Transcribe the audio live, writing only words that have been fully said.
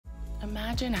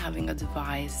Imagine having a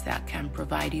device that can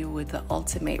provide you with the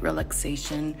ultimate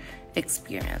relaxation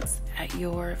experience at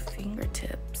your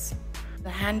fingertips. The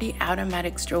handy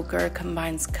automatic stroker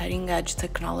combines cutting-edge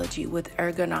technology with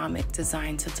ergonomic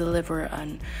design to deliver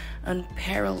an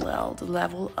unparalleled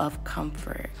level of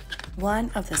comfort.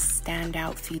 One of the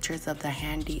standout features of the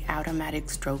handy automatic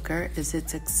stroker is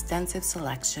its extensive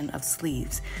selection of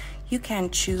sleeves. You can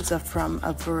choose from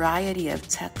a variety of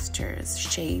textures,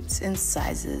 shapes, and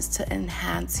sizes to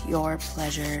enhance your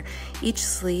pleasure. Each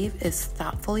sleeve is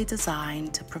thoughtfully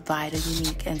designed to provide a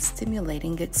unique and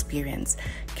stimulating experience,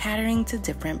 catering to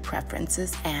different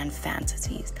preferences and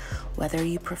fantasies. Whether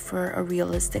you prefer a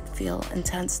realistic feel,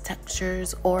 intense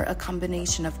textures, or a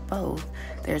combination of both,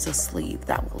 there's a sleeve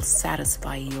that will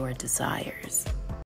satisfy your desires.